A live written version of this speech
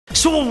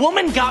So a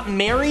woman got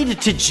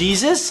married to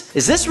Jesus?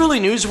 Is this really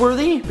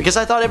newsworthy? Because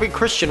I thought every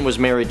Christian was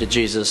married to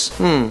Jesus.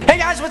 Hey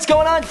guys, what's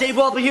going on? Dave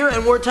Welper here,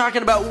 and we're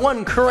talking about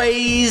one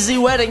crazy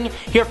wedding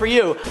here for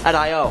you at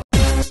I.O.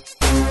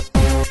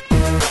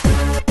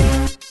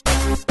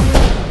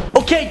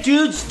 Okay,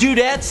 dudes,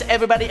 dudettes,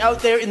 everybody out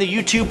there in the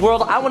YouTube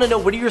world, I want to know,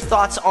 what are your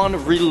thoughts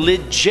on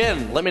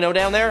religion? Let me know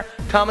down there,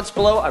 comments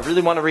below, I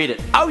really want to read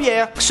it. Oh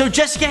yeah, so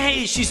Jessica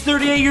Hayes, she's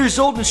 38 years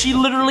old and she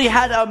literally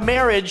had a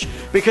marriage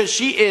because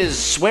she is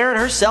swearing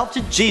herself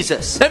to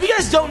Jesus. Now if you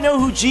guys don't know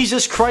who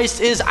Jesus Christ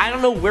is, I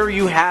don't know where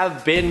you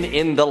have been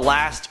in the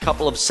last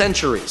couple of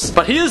centuries.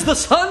 But he is the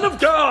Son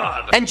of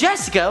God! And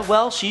Jessica,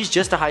 well, she's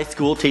just a high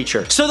school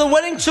teacher. So the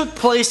wedding took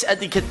place at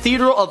the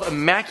Cathedral of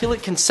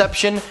Immaculate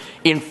Conception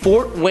in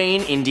Fort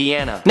Wayne,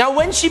 Indiana. Now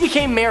when she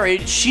became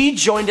married, she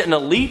joined an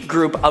elite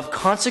group of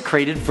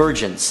consecrated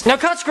virgins. Now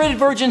consecrated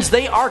virgins,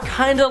 they are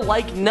kinda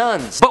like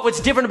nuns. But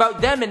what's different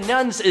about them and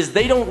nuns is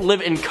they don't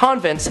live in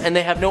convents and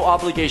they have no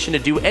obligation to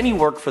do any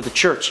work for the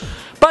church.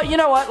 But you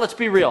know what, let's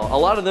be real, a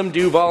lot of them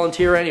do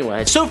volunteer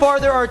anyway. So far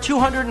there are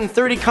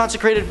 230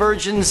 consecrated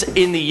virgins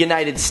in the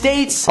United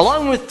States,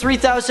 along with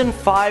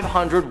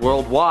 3,500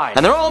 worldwide.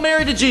 And they're all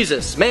married to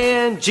Jesus.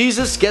 Man,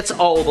 Jesus gets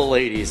all the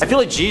ladies. I feel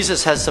like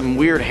Jesus has some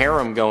weird harem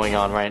going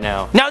on right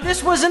now. Now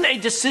this wasn't a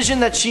decision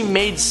that she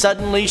made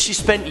suddenly. She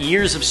spent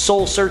years of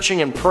soul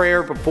searching and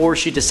prayer before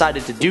she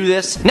decided to do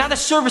this. Now the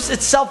service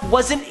itself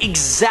wasn't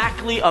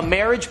exactly a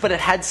marriage, but it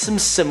had some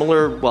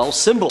similar, well,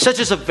 symbols, such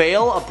as a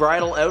veil, a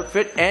bridal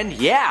outfit, and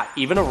yeah,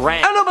 even a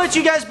ring. I don't know about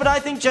you guys, but I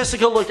think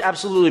Jessica looked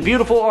absolutely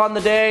beautiful on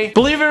the day.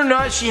 Believe it or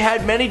not, she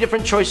had many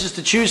different choices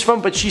to choose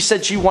from, but she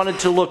said she wanted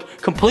to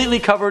look completely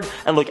covered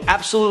and look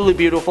absolutely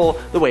beautiful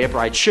the way a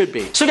bride should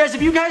be. So guys,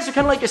 if you guys are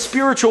kind of like a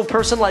spiritual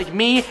person like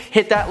me,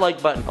 hit that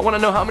like button. I want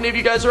to know how many of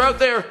you guys are out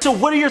there. So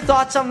what are your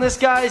thoughts on this,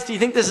 guys? Do you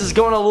think this is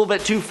going a little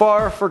bit too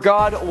far for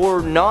God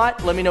or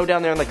not? Let me know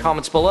down there in the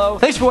comments below.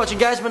 Thanks for watching,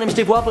 guys. My name is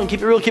Dave Welper, and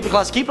keep it real, keep it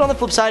classy, keep it on the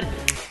flip side,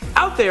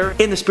 out there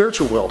in the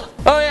spiritual world.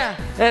 Oh yeah,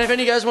 and if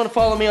any of you guys want to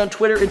follow me on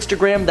Twitter,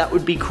 Instagram, that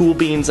would be Cool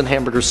Beans and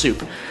Hamburger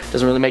Soup.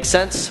 Doesn't really make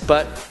sense,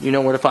 but you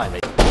know where to find me.